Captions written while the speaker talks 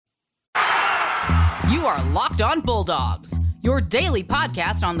You are Locked On Bulldogs, your daily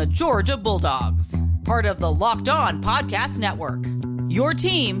podcast on the Georgia Bulldogs. Part of the Locked On Podcast Network, your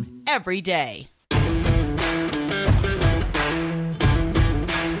team every day.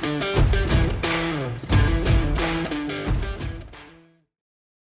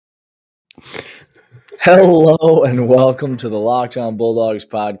 Hello and welcome to the Locked On Bulldogs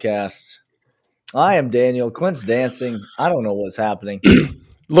podcast. I am Daniel. Clint's dancing. I don't know what's happening.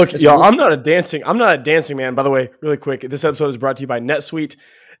 Look, y'all, I'm not a dancing man. By the way, really quick, this episode is brought to you by NetSuite.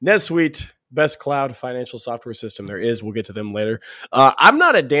 NetSuite, best cloud financial software system there is. We'll get to them later. I'm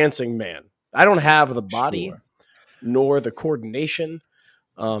not a dancing man. I don't have the body nor the coordination.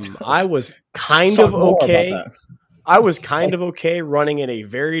 I was kind of okay. I was kind of okay running in a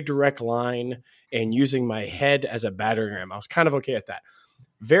very direct line and using my head as a battering ram. I was kind of okay at that.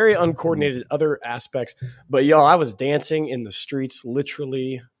 Very uncoordinated other aspects. But, y'all, I was dancing in the streets,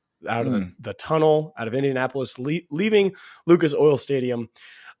 literally out of the tunnel, out of Indianapolis, leaving Lucas Oil Stadium.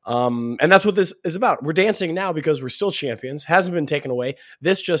 And that's what this is about. We're dancing now because we're still champions. Hasn't been taken away.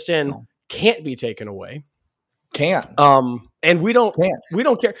 This just in can't be taken away. Can't. And we don't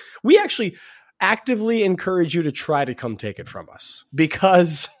care. We actually actively encourage you to try to come take it from us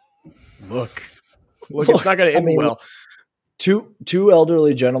because look, it's not going to end well. Two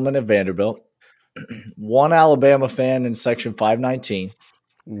elderly gentlemen at Vanderbilt, one Alabama fan in Section 519,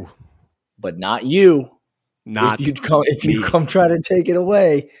 but not you. If you come try to take it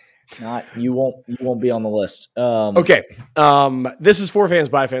away, you won't be on the list. Okay. This is For Fans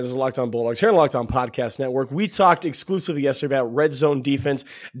by Fans. This is Locked On Bulldogs here on Locked On Podcast Network. We talked exclusively yesterday about red zone defense.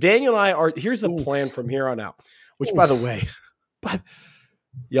 Daniel and I are. Here's the plan from here on out. Which, by the way,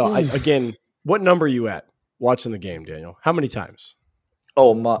 again, what number are you at watching the game, Daniel? How many times?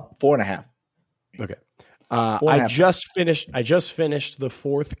 4.5. Okay. I just finished the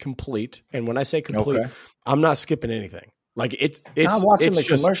fourth complete, and when I say complete, I'm not skipping anything. Like it's. I'm watching the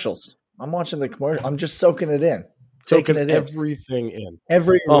commercials. I'm watching the commercial. I'm just soaking it in, taking it in. Everything in.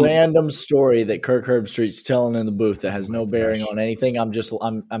 Every random story that Kirk Herbstreit's telling in the booth that has no bearing on anything.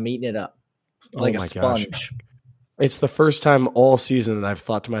 I'm eating it up like a sponge. Gosh. It's the first time all season that I've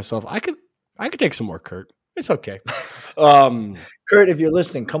thought to myself, I could take some more Kurt. It's okay. Kurt, if you're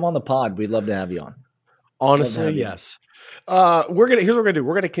listening, come on the pod. We'd love to have you on. Honestly, yes. Here's what we're gonna do.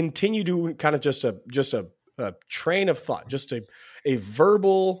 We're gonna continue doing kind of just a train of thought, just a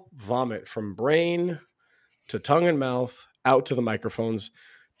verbal vomit from brain to tongue and mouth out to the microphones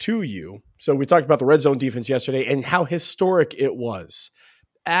to you. So we talked about the red zone defense yesterday and how historic it was.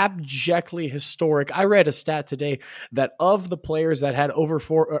 Abjectly historic. I read a stat today that of the players that had over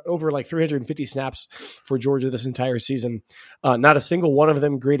 350 snaps for Georgia this entire season, not a single one of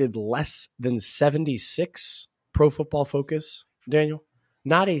them graded less than 76 Pro Football Focus, Daniel.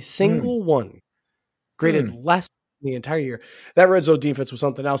 Not a single one graded less the entire year. That red zone defense was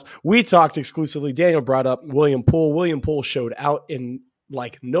something else. We talked exclusively. Daniel brought up William Poole. William Poole showed out in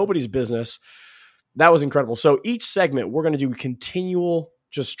like nobody's business. That was incredible. So each segment, we're going to do continual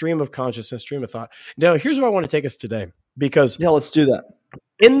just stream of consciousness, stream of thought. Now, here's where I want to take us today because let's do that.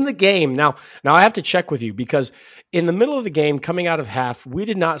 In the game, now I have to check with you because in the middle of the game, coming out of half, we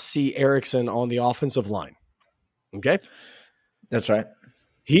did not see Erickson on the offensive line. Okay? That's right.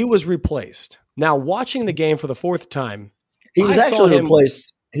 He was replaced. Now, watching the game for the fourth time, he was actually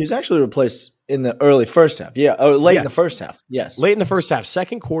replaced. He was actually replaced in the early first half. Yeah, late in the first half. Yes, late in the first half.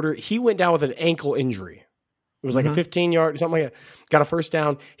 Second quarter, he went down with an ankle injury. It was like a 15-yard, something like that. Got a first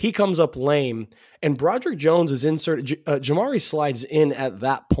down. He comes up lame, and Broderick Jones is inserted. Jamari slides in at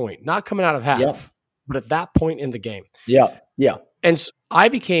that point, not coming out of half, but at that point in the game. Yeah. And so I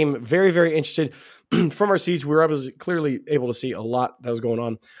became very, very interested. From our seats, I was clearly able to see a lot that was going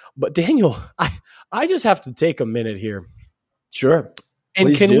on. But Daniel, I just have to take a minute here. Sure. And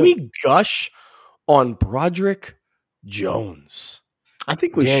we gush on Broderick Jones? I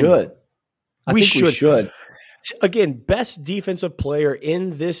think we should. We should. Again, best defensive player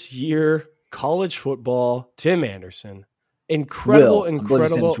in this year, college football, Tim Anderson. Incredible.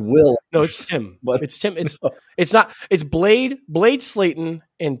 Will. No, it's Tim. It's Tim. It's not. It's Blade Slayton,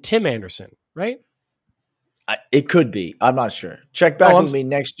 and Tim Anderson, right? It could be. I'm not sure. Check back with me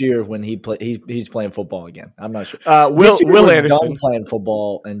next year when he's playing football again. I'm not sure. Will Anderson playing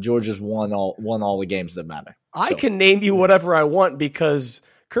football, and Georgia's won all the games that matter. I can name you whatever I want because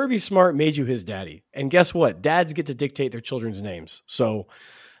Kirby Smart made you his daddy, and guess what? Dads get to dictate their children's names, so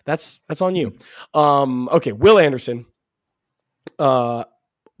that's on you. Okay, Will Anderson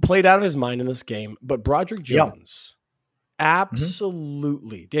played out of his mind in this game, but Broderick Jones.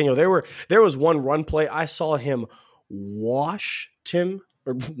 Absolutely. Daniel, there was one run play. I saw him wash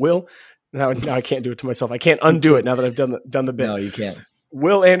Will Now I can't do it to myself. I can't undo it now that I've done the bit. No, you can't.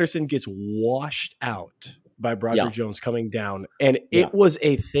 Will Anderson gets washed out by Broderick Jones coming down, and it was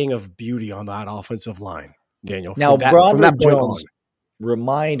a thing of beauty on that offensive line, Daniel. Now, Broderick Jones,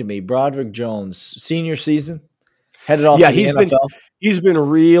 remind me, Broderick Jones, senior season, headed off to the NFL. He's been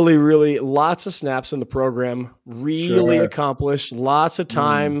really, really lots of snaps in the program, really accomplished, lots of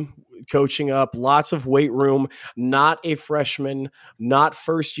time coaching up, lots of weight room, not a freshman, not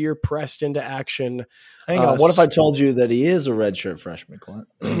first year pressed into action. Hang on. What if I told you that he is a redshirt freshman, Clint?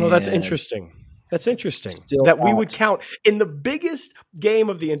 Well, that's interesting. That's interesting that we would count in the biggest game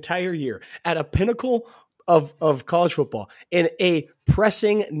of the entire year at a pinnacle of college football in a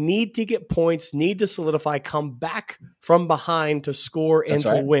pressing need to get points, need to solidify, come back from behind to score and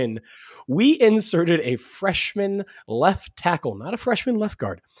to win. We inserted a freshman left tackle, not a freshman left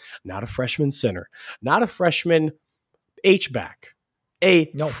guard, not a freshman center, not a freshman H-back,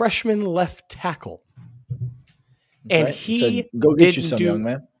 freshman left tackle. And he go get you some, young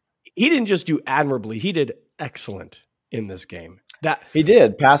man. He didn't just do admirably. He did excellent in this game. That he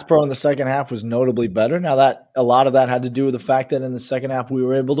did. Pass pro in the second half was notably better. Now that a lot of that had to do with the fact that in the second half we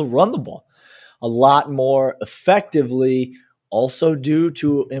were able to run the ball a lot more effectively, also due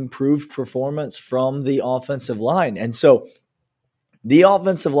to improved performance from the offensive line. And so the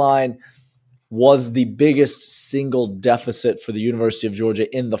offensive line was the biggest single deficit for the University of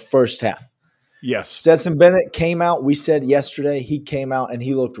Georgia in the first half. Yes. Stetson Bennett came out. We said yesterday he came out and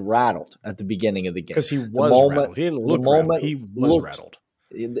he looked rattled at the beginning of the game. Because he was rattled. He didn't look rattled. He was rattled.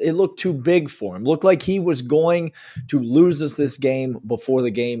 It looked too big for him. Looked like he was going to lose us this game before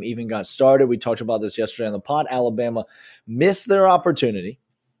the game even got started. We talked about this yesterday on the pod. Alabama missed their opportunity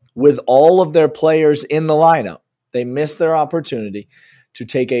with all of their players in the lineup. They missed their opportunity to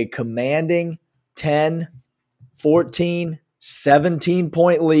take a commanding 10, 14,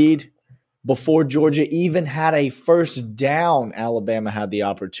 17-point lead before Georgia even had a first down. Alabama had the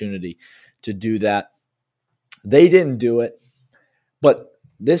opportunity to do that. They didn't do it. But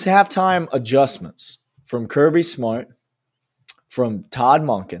this halftime adjustments from Kirby Smart, from Todd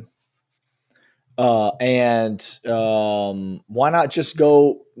Monken, and why not just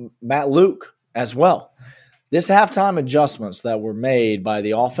go Matt Luke as well? This halftime adjustments that were made by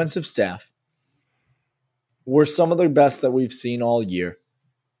the offensive staff were some of the best that we've seen all year.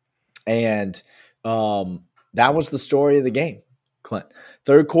 And that was the story of the game, Clint.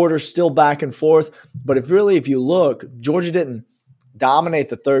 Third quarter still back and forth. But if you look, Georgia didn't dominate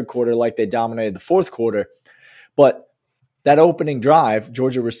the third quarter like they dominated the fourth quarter. But that opening drive,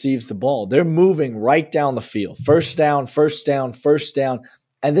 Georgia receives the ball. They're moving right down the field. First down, first down, first down.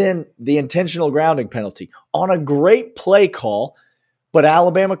 And then the intentional grounding penalty on a great play call. But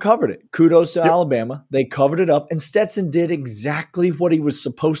Alabama covered it. Kudos to Alabama. They covered it up, and Stetson did exactly what he was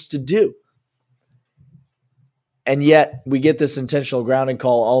supposed to do. And yet we get this intentional grounding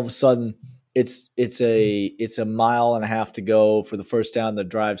call. All of a sudden, it's a mile and a half to go for the first down. The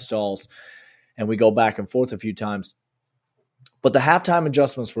drive stalls, and we go back and forth a few times. But the halftime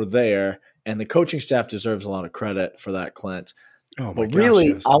adjustments were there, and the coaching staff deserves a lot of credit for that, Clint. Oh, but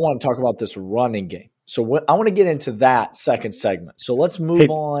really, I want to talk about this running game. So I want to get into that second segment. So let's move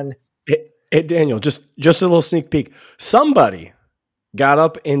on. Hey, Daniel, just a little sneak peek. Somebody got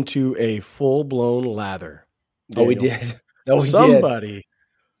up into a full-blown lather. Daniel. Oh, we did.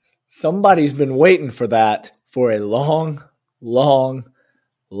 Somebody's been waiting for that for a long, long,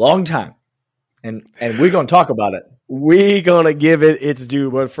 long time. And we're going to talk about it. We're going to give it its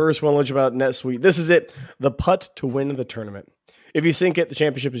due. But first, we'll let you about NetSuite. This is it. The putt to win the tournament. If you sink it, the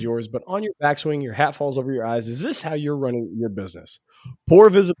championship is yours. But on your backswing, your hat falls over your eyes. Is this how you're running your business? Poor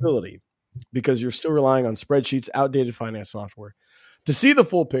visibility because you're still relying on spreadsheets, outdated finance software. To see the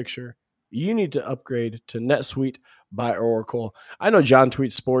full picture, you need to upgrade to NetSuite by Oracle. I know John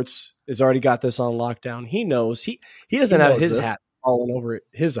Tweet Sports has already got this on lockdown. He knows. He doesn't have his hat falling over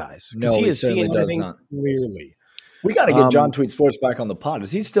his eyes because he is seeing everything clearly. We got to get John Tweet Sports back on the pod.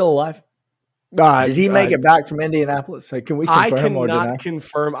 Is he still alive? Did he make it back from Indianapolis? Can we confirm or deny? I cannot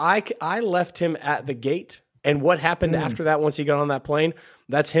confirm. I left him at the gate, and what happened after that once he got on that plane,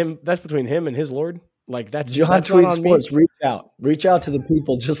 that's him. That's between him and his Lord. Like that's John Tweet Sports. Reach out to the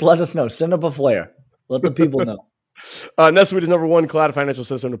people. Just let us know. Send up a flare. Let the people know. NetSuite is #1 cloud financial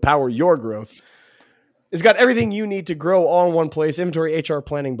system to power your growth. It's got everything you need to grow all in one place: inventory, HR,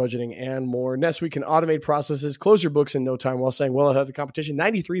 planning, budgeting, and more. NetSuite can automate processes, close your books in no time while staying well ahead of the competition.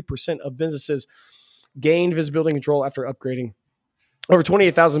 93% of businesses gained visibility and control after upgrading Over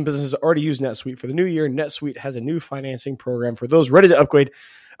 28,000 businesses already use NetSuite for the new year. NetSuite has a new financing program for those ready to upgrade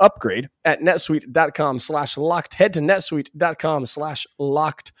at netsuite.com/locked. Head to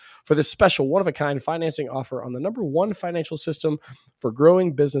netsuite.com/locked for this special one-of-a-kind financing offer on the number one financial system for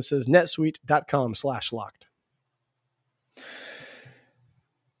growing businesses, netsuite.com/locked.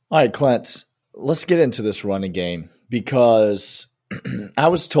 All right, Clint, let's get into this running game because I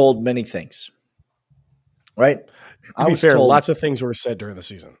was told many things, right? To be fair, lots of things were said during the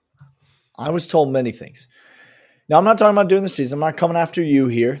season. I was told many things. Now, I'm not talking about during the season. I'm not coming after you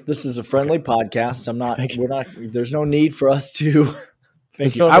here. This is a friendly podcast. There's no need for us to.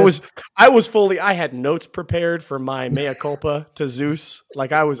 Thank you. I had notes prepared for my mea culpa to Zeus.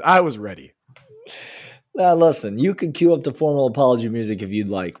 Like I was ready. Now, listen, you can cue up the formal apology music if you'd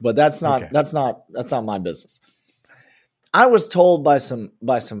like, but that's not my business. I was told by some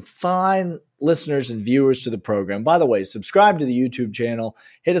fine listeners and viewers to the program. By the way, subscribe to the YouTube channel.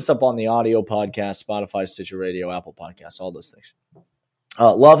 Hit us up on the audio podcast, Spotify, Stitcher Radio, Apple Podcasts, all those things.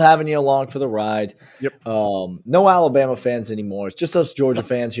 Love having you along for the ride. Yep. No Alabama fans anymore. It's just us Georgia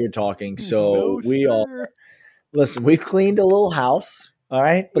fans here talking. So listen, we've cleaned a little house. All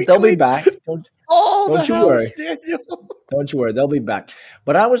right. But they'll be back. Don't you worry. Daniel. Don't you worry. They'll be back.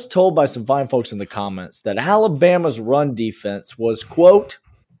 But I was told by some fine folks in the comments that Alabama's run defense was, quote,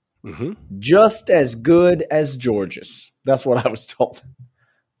 just as good as Georgia's. That's what I was told.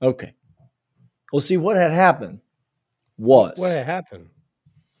 Okay. Well, see, what had happened was. What had happened?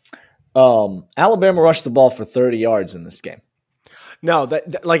 Alabama rushed the ball for 30 yards in this game. No,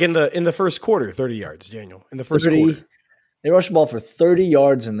 that like in the first quarter, 30 yards, Daniel. In the first quarter. They rushed the ball for 30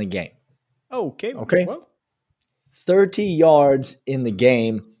 yards in the game. Okay. Well. 30 yards in the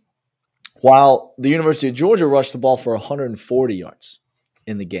game, while the University of Georgia rushed the ball for 140 yards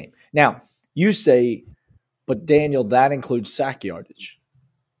in the game. Now, you say, but Daniel, that includes sack yardage.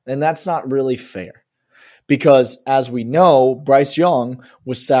 And that's not really fair. Because as we know, Bryce Young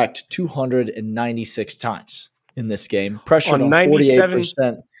was sacked 296 times in this game, pressured on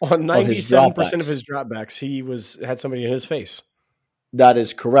 48% on 97% of his dropbacks. He had somebody in his face. That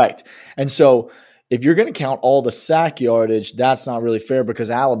is correct. And so if you're going to count all the sack yardage, that's not really fair because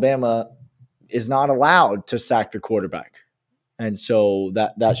Alabama is not allowed to sack the quarterback. And so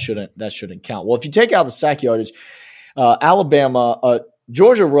that shouldn't count. Well, if you take out the sack yardage,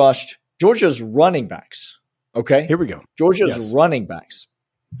 Georgia's running backs. Okay. Here we go. Georgia's running backs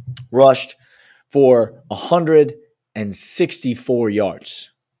rushed for 164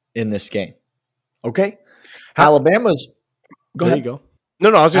 yards in this game. Okay. Alabama's go ahead. There you go. No,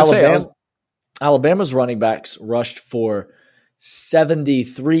 I was going to say Alabama's running backs rushed for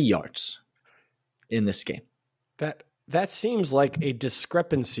 73 yards in this game. That seems like a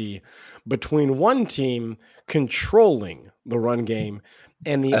discrepancy between one team controlling the run game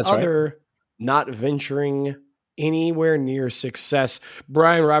and the other not venturing anywhere near success.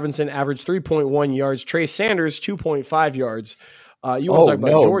 Brian Robinson averaged 3.1 yards. Trey Sanders, 2.5 yards. You want to talk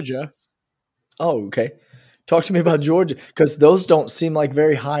about Georgia? Oh, okay. Talk to me about Georgia, because those don't seem like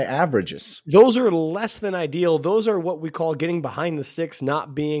very high averages. Those are less than ideal. Those are what we call getting behind the sticks,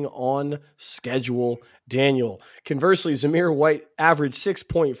 not being on schedule, Daniel. Conversely, Zamir White averaged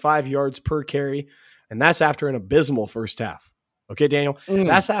 6.5 yards per carry, and that's after an abysmal first half. Okay, Daniel?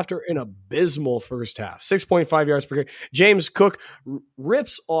 That's after an abysmal first half. 6.5 yards per carry. James Cook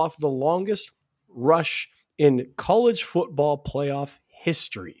rips off the longest rush in college football playoff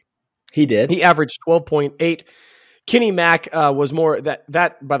history. He did. He averaged 12.8. Kenny Mack was more that.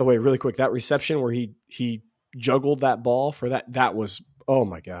 By the way, really quick, that reception where he juggled that ball for that was, oh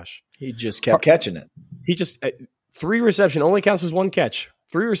my gosh. He just kept catching it. He just 3 reception only counts as 1 catch.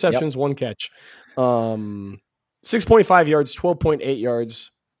 3 receptions, 1 catch. 6.5 yards, 12.8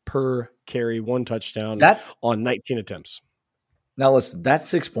 yards per carry, 1 touchdown. That's on 19 attempts. Now listen, that's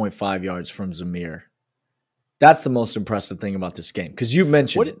 6.5 yards from Zamir. That's the most impressive thing about this game, because you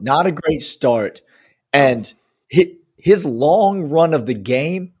mentioned it. Not a great start, and his long run of the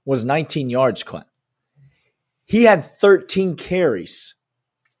game was 19 yards, Clint. He had 13 carries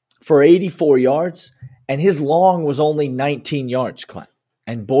for 84 yards, and his long was only 19 yards, Clint.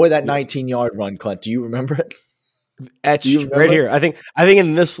 And boy, that 19-yard run, Clint, do you remember it? Right here. I think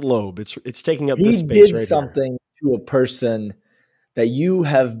in this lobe, it's taking up this space right here. He did something to a person that you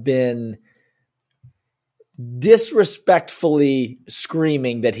have been disrespectfully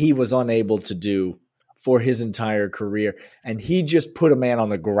screaming that he was unable to do for his entire career, and he just put a man on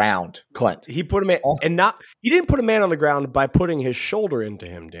the ground, Clint. He put a man, he didn't put a man on the ground by putting his shoulder into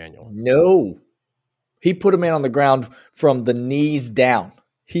him, Daniel. No. He put a man on the ground from the knees down.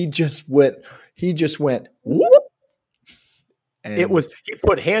 He just went whoop. And he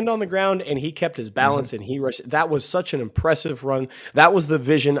put hand on the ground and he kept his balance and he rushed. That was such an impressive run. That was the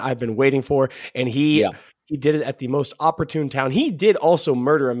vision I've been waiting for. And he did it at the most opportune time. He did also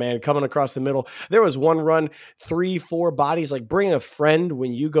murder a man coming across the middle. There was one run, 3-4 bodies. Like, bring a friend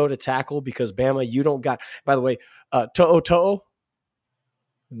when you go to tackle, because Bama, you don't got. By the way, To'o.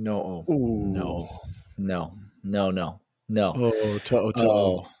 No. Ooh. No. Oh,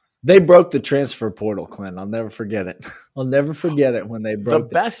 To'o. They broke the transfer portal, Clint. I'll never forget it. I'll never forget it when they broke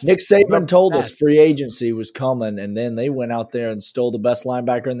the best. Nick Saban told us free agency was coming, and then they went out there and stole the best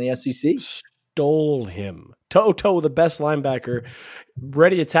linebacker in the SEC. Stole him. To'o, the best linebacker,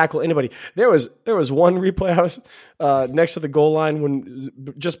 ready to tackle anybody. There was one replay. I was next to the goal line when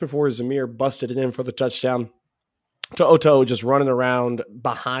just before Zamir busted it in for the touchdown. To'o just running around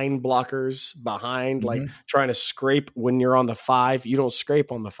behind blockers, like trying to scrape when you're on the 5. You don't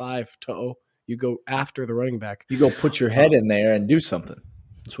scrape on the 5, To'o. You go after the running back. You go put your head in there and do something.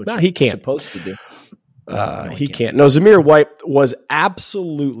 That's what he can't. Supposed to do. He can't. No, Zamir White was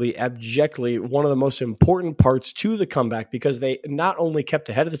absolutely, abjectly one of the most important parts to the comeback, because they not only kept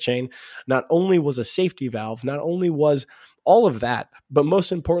ahead of the chain, not only was a safety valve, not only was all of that, but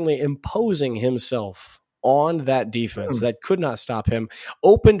most importantly, imposing himself on that defense that could not stop him,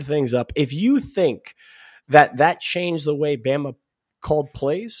 opened things up. If you think that changed the way Bama called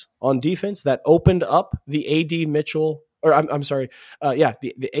plays on defense, that opened up the A.D. Mitchell, or I'm sorry,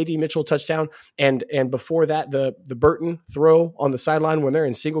 the A.D. Mitchell touchdown, and before that, the Burton throw on the sideline when they're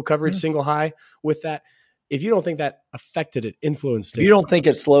in single coverage, single high with that. If you don't think that affected it, influenced it. If you don't think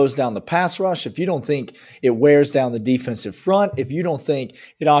it slows down the pass rush, if you don't think it wears down the defensive front, if you don't think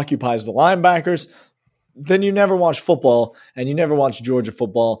it occupies the linebackers, then you never watch football, and you never watch Georgia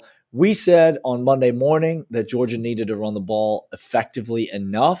football. We said on Monday morning that Georgia needed to run the ball effectively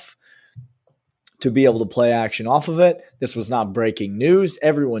enough to be able to play action off of it. This was not breaking news.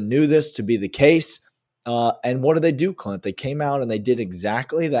 Everyone knew this to be the case. And what did they do, Clint? They came out and they did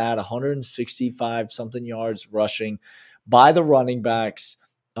exactly that, 165-something yards rushing by the running backs.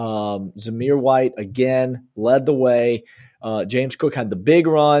 Zamir White, again, led the way. James Cook had the big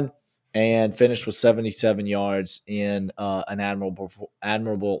run and finished with 77 yards in an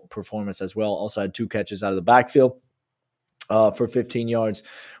admirable performance as well. Also had 2 catches out of the backfield for 15 yards,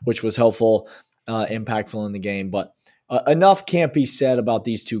 which was helpful, impactful in the game. But enough can't be said about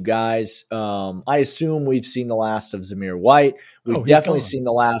these two guys. I assume we've seen the last of Zamir White. We've definitely seen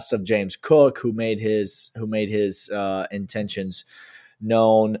the last of James Cook, who made his intentions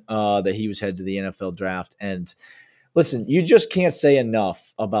known that he was headed to the NFL draft. And listen, you just can't say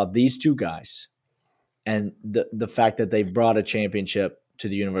enough about these two guys and the fact that they've brought a championship to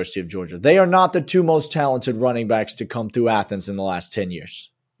the University of Georgia. They are not the 2 most talented running backs to come through Athens in the last 10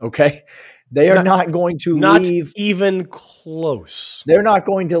 years. Okay? They are not going to leave. Even close. They're not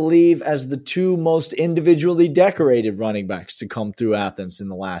going to leave as the 2 most individually decorated running backs to come through Athens in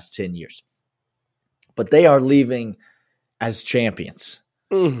the last 10 years. But they are leaving as champions.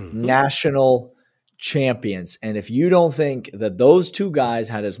 National champions. And if you don't think that those 2 guys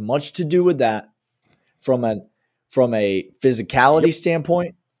had as much to do with that from a physicality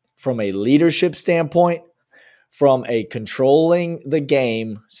standpoint, from a leadership standpoint, from a controlling the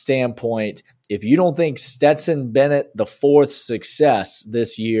game standpoint, if you don't think Stetson Bennett IV's success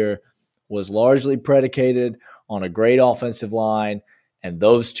this year was largely predicated on a great offensive line and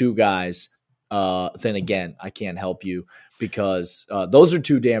those 2 guys, then again, I can't help you, because those are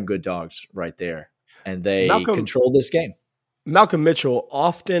 2 damn good dogs right there. And they control this game. Malcolm Mitchell,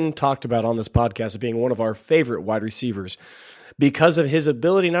 often talked about on this podcast as being one of our favorite wide receivers because of his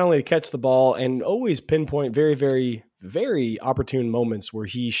ability not only to catch the ball and always pinpoint very, very, very opportune moments where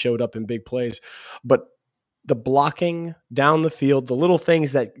he showed up in big plays, but the blocking down the field, the little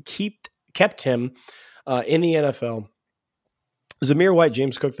things that kept him in the NFL. Zamir White,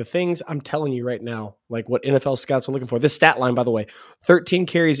 James Cook, the things I'm telling you right now, like what NFL scouts are looking for. This stat line, by the way, 13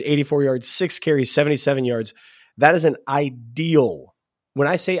 carries, 84 yards, 6 carries, 77 yards. That is an ideal. When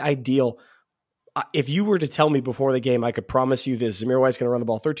I say ideal, if you were to tell me before the game, I could promise you this: Zamir White's going to run the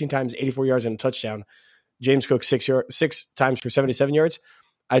ball 13 times, 84 yards, and a touchdown. James Cook 6 times for 77 yards.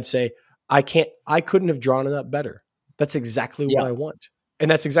 I'd say I couldn't have drawn it up better. That's exactly what I want, and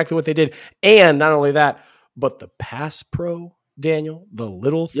that's exactly what they did. And not only that, but the pass pro, Daniel, the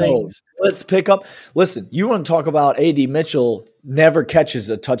little things. Let's pick up. Listen, you want to talk about A.D. Mitchell never catches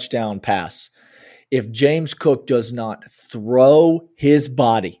a touchdown pass. If James Cook does not throw his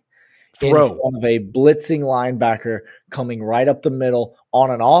body in front of a blitzing linebacker coming right up the middle on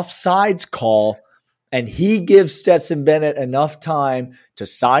an offsides call, And he gives Stetson Bennett enough time to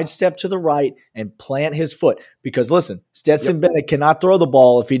sidestep to the right and plant his foot. Because listen, Stetson Bennett cannot throw the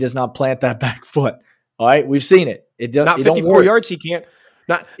ball if he does not plant that back foot. All right, we've seen it. It does not 54 yards. He can't.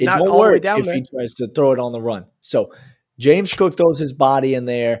 Not all the way down if there. He tries to throw it on the run. So James Cook throws his body in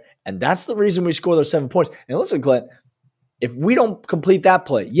there, and that's the reason we score those 7 points. And listen, Clint, if we don't complete that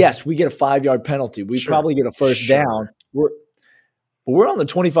play, yes, we get a 5-yard penalty. We probably get a first down. But we're on the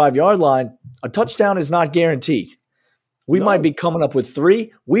 25-yard line. A touchdown is not guaranteed. We might be coming up with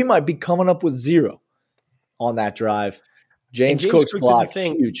 3. We might be coming up with 0 on that drive. James Cook's block,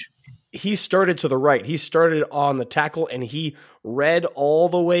 huge. He started to the right. He started on the tackle, and he read all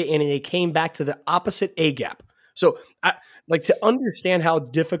the way in, and he came back to the opposite A-gap. So to understand how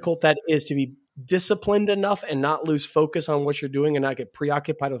difficult that is to be disciplined enough and not lose focus on what you're doing and not get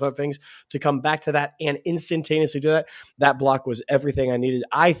preoccupied with other things to come back to that and instantaneously do that. That block was everything I needed.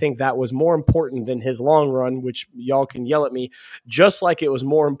 I think that was more important than his long run, which y'all can yell at me, just like it was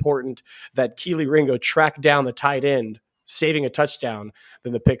more important that Keely Ringo tracked down the tight end, saving a touchdown,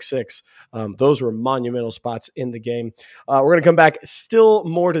 than the pick 6. Those were monumental spots in the game. We're going to come back. Still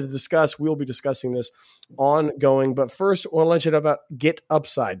more to discuss. We'll be discussing this ongoing. But first, I want to let you know about Get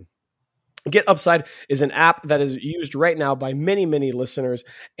Upside. Get Upside is an app that is used right now by many, many listeners,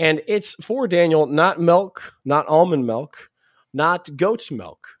 and it's for Daniel, not milk, not almond milk, not goat's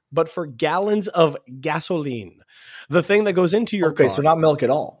milk, but for gallons of gasoline. The thing that goes into your car. Okay, so not milk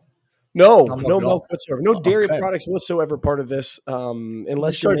at all. No milk whatsoever. No dairy products whatsoever part of this.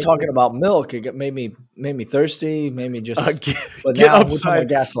 Unless you started talking about milk, it made me thirsty. Made me just. But Get now Upside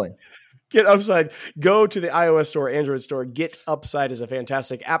gasoline. Get Upside. Go to the iOS store, Android store. Get Upside is a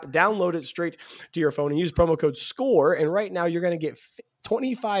fantastic app. Download it straight to your phone and use promo code SCORE. And right now you're going to get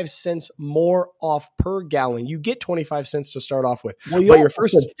 25 cents more off per gallon. You get 25 cents to start off with. Well, you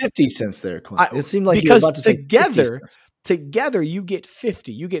first said 50 cents there, Clint. It seemed like because you were about to say together you get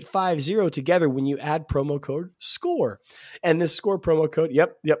 50. You get 50 together when you add promo code SCORE. And this SCORE promo code,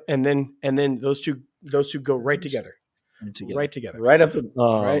 yep. And then those two go right together. Right together. Right up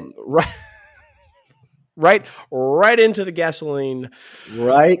the right into the gasoline.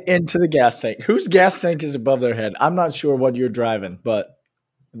 Right into the gas tank. Whose gas tank is above their head? I'm not sure what you're driving, but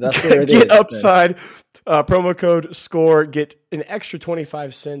that's where it is. Get Upside, promo code SCORE. Get an extra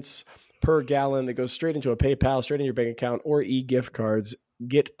 25 cents per gallon that goes straight into a PayPal, straight in your bank account, or e-gift cards.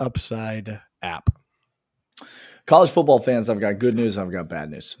 Get Upside app. College football fans, I've got good news. I've got bad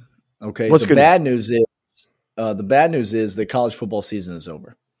news. Okay. What's the good bad news? The bad news is the college football season is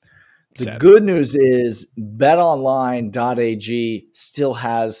over. The Sad. Good news is betonline.ag still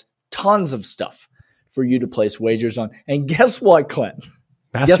has tons of stuff for you to place wagers on. And guess what, Clint?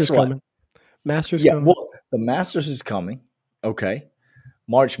 Masters coming. Coming. Well, the Masters is coming. Okay.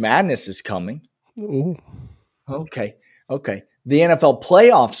 March Madness is coming. Ooh. Okay. The NFL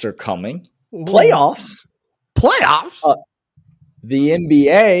playoffs are coming. Ooh. Playoffs? The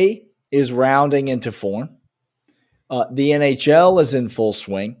NBA is rounding into form. The NHL is in full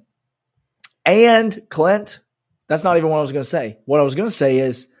swing. And, Clint, that's not even what I was going to say. What I was going to say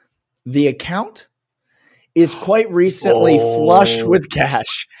is the account is quite recently flushed with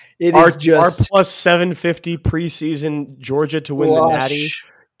cash. It is just our plus 750 preseason Georgia to win the Natty.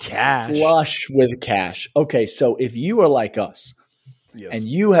 Cash. Flush with cash. Okay, so if you are like us, and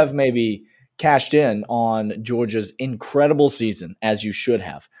you have maybe cashed in on Georgia's incredible season, as you should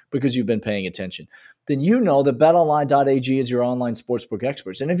have, because you've been paying attention, then you know that betonline.ag is your online sportsbook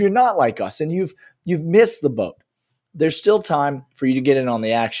experts. And if you're not like us and you've missed the boat, there's still time for you to get in on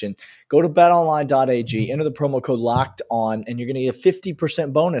the action. Go to betonline.ag, enter the promo code LOCKED ON, and you're going to get a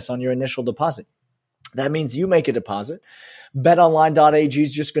 50% bonus on your initial deposit. That means you make a deposit. BetOnline.ag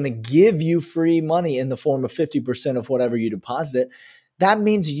is just going to give you free money in the form of 50% of whatever you deposit. That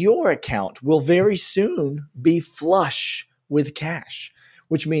means your account will very soon be flush with cash,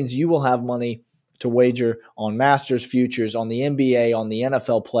 which means you will have money to wager on Masters futures, on the NBA, on the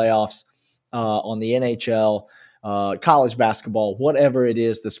NFL playoffs, on the NHL, college basketball, whatever it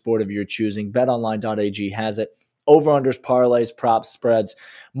is, the sport of your choosing. BetOnline.ag has it. Over-unders, parlays, props, spreads,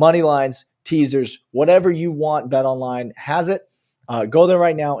 money lines, teasers, whatever you want, BetOnline has it. Go there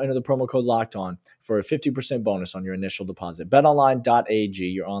right now, enter the promo code Locked On for a 50% bonus on your initial deposit. BetOnline.ag,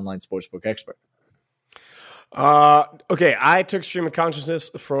 your online sportsbook expert. Okay, I took stream of consciousness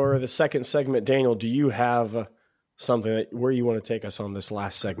for the second segment. Daniel, do you have something where you want to take us on this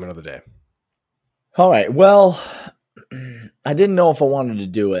last segment of the day? All right. Well, I didn't know if I wanted to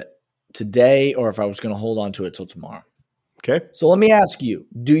do it today or if I was going to hold on to it till tomorrow. Okay. So let me ask you,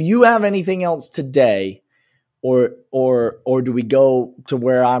 do you have anything else today or do we go to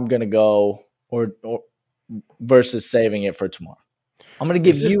where I'm going to go or versus saving it for tomorrow? I'm going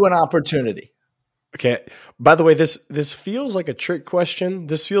to give you an opportunity. Okay. By the way, this feels like a trick question.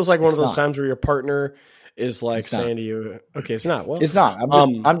 This feels like one of those times where your partner is like saying to you, "Okay, it's not." Well, it's not.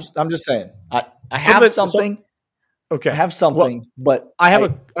 I'm just saying. I have something. Okay, I have something, but I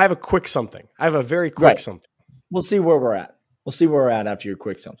have a quick something. I have a very quick something. We'll see where we're at. We'll see where we're at after your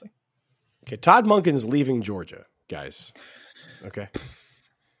quick something. Okay, Todd Monken's leaving Georgia, guys. Okay.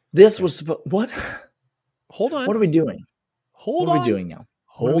 This was what? Hold on. What are we doing? What are we doing now?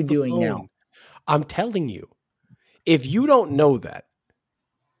 What are we doing now? I'm telling you, if you don't know that,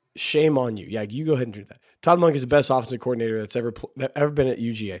 shame on you. Yeah, you go ahead and do that. Todd Monken is the best offensive coordinator that's ever been at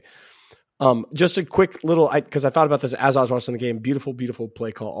UGA. Just a quick little, because I thought about this as I was watching the game. Beautiful, beautiful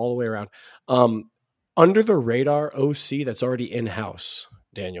play call all the way around. Under the radar OC that's already in house,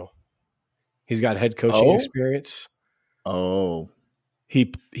 Daniel. He's got head coaching experience. Oh,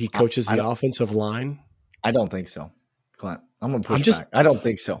 he coaches the offensive line. I don't think so, Clint. I'm gonna push back. I don't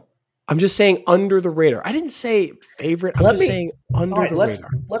think so. I'm just saying under the radar. I didn't say favorite. I'm just saying under the radar.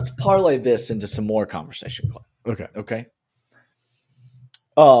 Let's parlay this into some more conversation, Clint. Okay.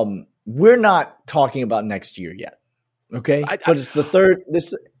 We're not talking about next year yet. Okay. But it's the third.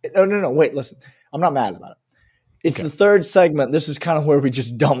 No. Wait, listen. I'm not mad about it. It's the third segment. This is kind of where we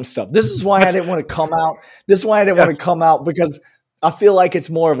just dump stuff. This is why I didn't want to come out. Because I feel like it's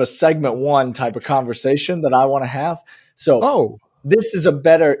more of a segment one type of conversation that I want to have. So this is a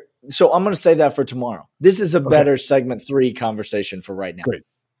better. So I'm going to say that for tomorrow. This is a better segment 3 conversation for right now.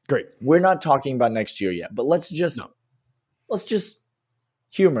 Great. We're not talking about next year yet, but let's just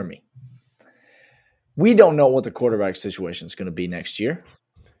humor me. We don't know what the quarterback situation is going to be next year.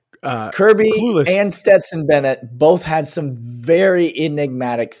 Kirby and Stetson Bennett both had some very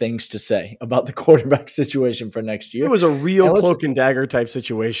enigmatic things to say about the quarterback situation for next year. It was a real cloak and dagger type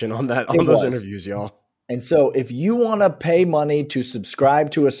situation on those interviews, y'all. And so if you want to pay money to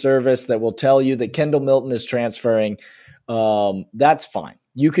subscribe to a service that will tell you that Kendall Milton is transferring, that's fine.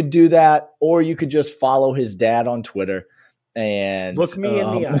 You could do that, or you could just follow his dad on Twitter and look me in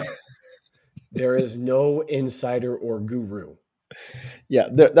the eye. There is no insider or guru. Yeah,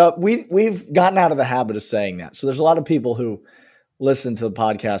 we've gotten out of the habit of saying that. So there's a lot of people who listen to the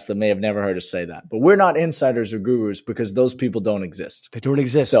podcast that may have never heard us say that. But we're not insiders or gurus because those people don't exist. They don't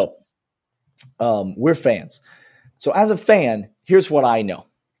exist. So we're fans. So as a fan, here's what I know.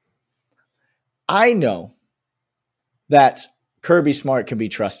 I know that Kirby Smart can be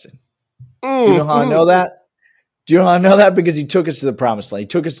trusted. Do you know how I know that? Do you know how I know that? Because he took us to the promised land. He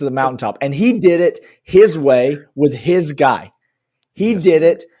took us to the mountaintop. And he did it his way with his guy. He did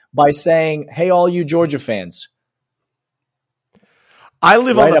it by saying, hey, all you Georgia fans. I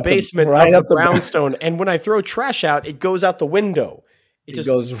live on the basement of the brownstone, and when I throw trash out, it goes out the window. It just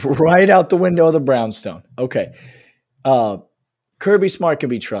goes right out the window of the brownstone. Okay. Kirby Smart can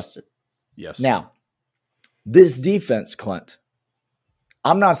be trusted. Yes. Now, this defense, Clint,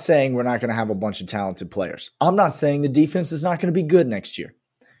 I'm not saying we're not going to have a bunch of talented players. I'm not saying the defense is not going to be good next year.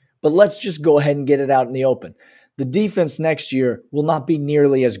 But let's just go ahead and get it out in the open. The defense next year will not be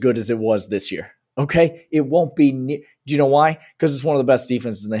nearly as good as it was this year. Okay? It won't be. Do you know why? Because it's one of the best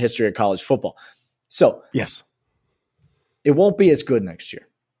defenses in the history of college football. So, yes. It won't be as good next year.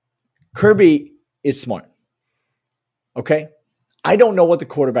 Kirby is smart. Okay? I don't know what the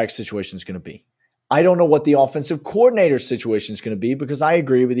quarterback situation is going to be. I don't know what the offensive coordinator situation is going to be because I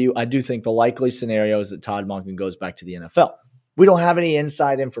agree with you. I do think the likely scenario is that Todd Monken goes back to the NFL. We don't have any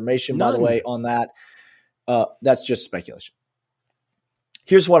inside information, by the way, on that. That's just speculation.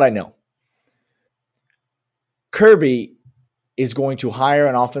 Here's what I know. Kirby is going to hire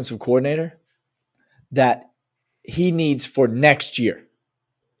an offensive coordinator that he needs for next year.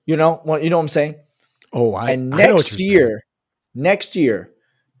 You know what I'm saying? Oh, I know what you're saying. Next year,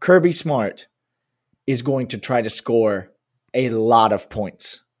 Kirby Smart is going to try to score a lot of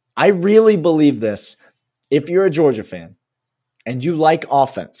points. I really believe this. If you're a Georgia fan and you like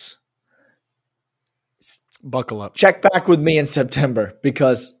offense, buckle up. Check back with me in September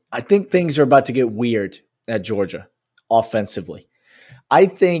because I think things are about to get weird at Georgia offensively. I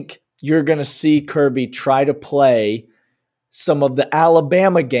think you're going to see Kirby try to play some of the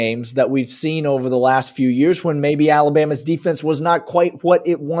Alabama games that we've seen over the last few years when maybe Alabama's defense was not quite what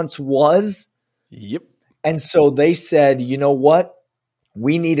it once was. Yep. And so they said, you know what?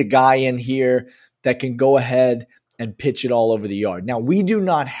 We need a guy in here that can go ahead and pitch it all over the yard. Now, we do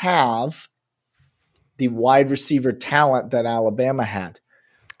not have the wide receiver talent that Alabama had.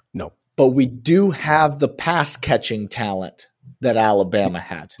 No. But we do have the pass catching talent that Alabama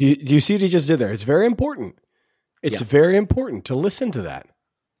had. Do you see what he just did there? It's very important. It's very important to listen to that.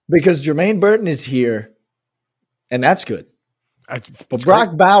 Because Jermaine Burton is here, and that's good. But Brock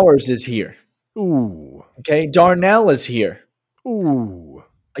great. Bowers is here. Ooh. Okay, Darnell is here. Ooh.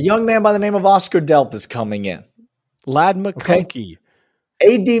 A young man by the name of Oscar Delp is coming in. Ladd McConkey.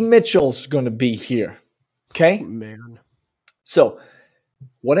 Okay? A.D. Mitchell's going to be here. Okay? Man. So,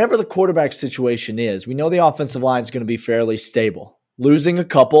 whatever the quarterback situation is, we know the offensive line is going to be fairly stable. Losing a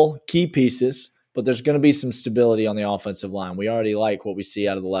couple key pieces, but there's going to be some stability on the offensive line. We already like what we see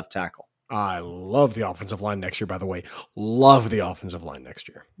out of the left tackle. I love the offensive line next year, by the way. Love the offensive line next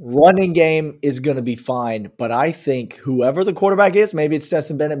year. Running game is going to be fine, but I think whoever the quarterback is, maybe it's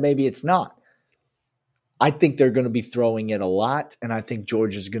Stetson Bennett, maybe it's not. I think they're going to be throwing it a lot, and I think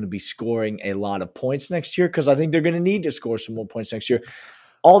Georgia's going to be scoring a lot of points next year because I think they're going to need to score some more points next year.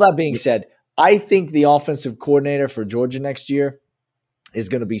 All that being said, I think the offensive coordinator for Georgia next year is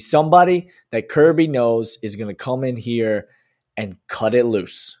going to be somebody that Kirby knows is going to come in here and cut it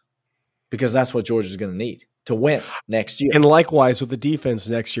loose. Because that's what Georgia's going to need to win next year. And likewise with the defense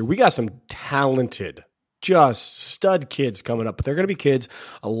next year, we got some talented, just stud kids coming up. But they're going to be kids,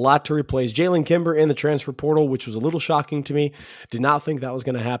 a lot to replace. Jalen Kimber in the transfer portal, which was a little shocking to me. Did not think that was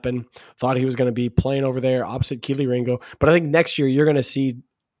going to happen. Thought he was going to be playing over there opposite Keely Ringo. But I think next year you're going to see,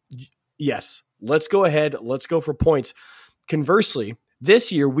 yes, let's go ahead. Let's go for points. Conversely,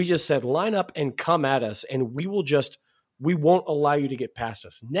 this year we just said line up and come at us, and we won't allow you to get past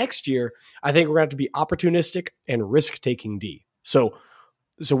us. Next year, I think we're going to have to be opportunistic and risk-taking D. So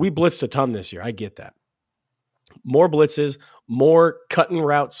we blitzed a ton this year. I get that. More blitzes, more cutting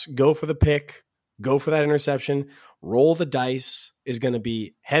routes, go for the pick, go for that interception, roll the dice is going to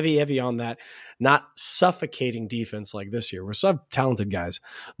be heavy on that. Not suffocating defense like this year. We're so talented guys,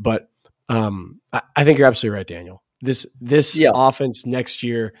 but I think you're absolutely right, Daniel. This offense next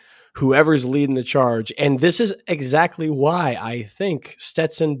year, whoever's leading the charge. And this is exactly why I think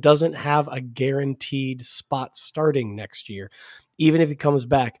Stetson doesn't have a guaranteed spot starting next year, even if he comes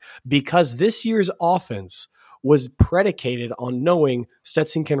back, because this year's offense was predicated on knowing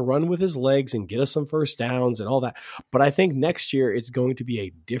Stetson can run with his legs and get us some first downs and all that. But I think next year it's going to be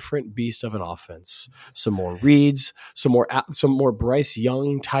a different beast of an offense. Some more reads, some more Bryce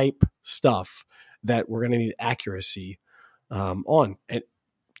Young type stuff that we're going to need accuracy on. And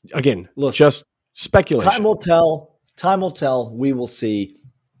again, look, just speculation. Time will tell. Time will tell. We will see.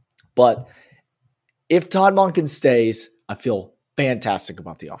 But if Todd Monken stays, I feel fantastic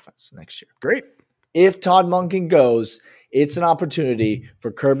about the offense next year. Great. If Todd Monken goes, it's an opportunity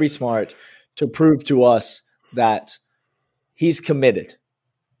for Kirby Smart to prove to us that he's committed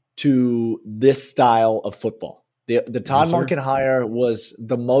to this style of football. The Todd Monken hire was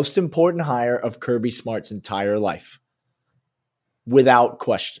the most important hire of Kirby Smart's entire life, without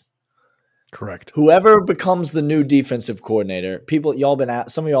question. Correct. Whoever becomes the new defensive coordinator,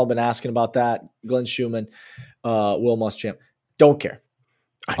 some of y'all been asking about that. Glenn Schumann, Will Muschamp. Don't care.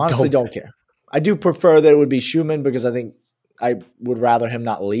 Honestly, don't care. I do prefer that it would be Schumann because I think I would rather him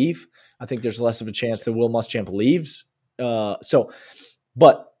not leave. I think there's less of a chance that Will Muschamp leaves.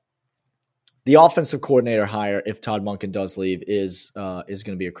 But the offensive coordinator hire, if Todd Monken does leave, is going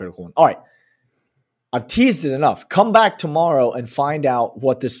to be a critical one. All right. I've teased it enough. Come back tomorrow and find out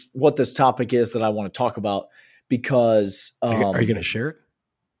what this topic is that I want to talk about, because are you going to share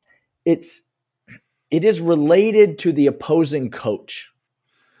it? It is related to the opposing coach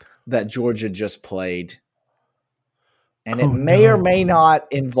that Georgia just played, and it may or may not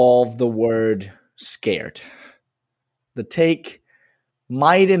involve the word scared. The take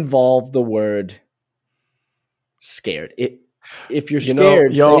might involve the word scared. If you're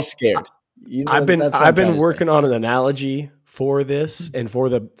scared, say scared. I've been working on an analogy for this and for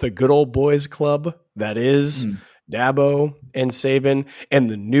the good old boys club that is Dabo and Saban and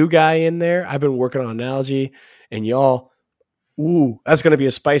the new guy in there. I've been working on an analogy, and y'all, that's going to be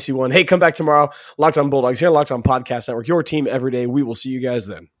a spicy one. Hey, come back tomorrow. Locked On Bulldogs here, Locked On Podcast Network, your team every day. We will see you guys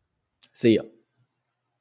then. See ya.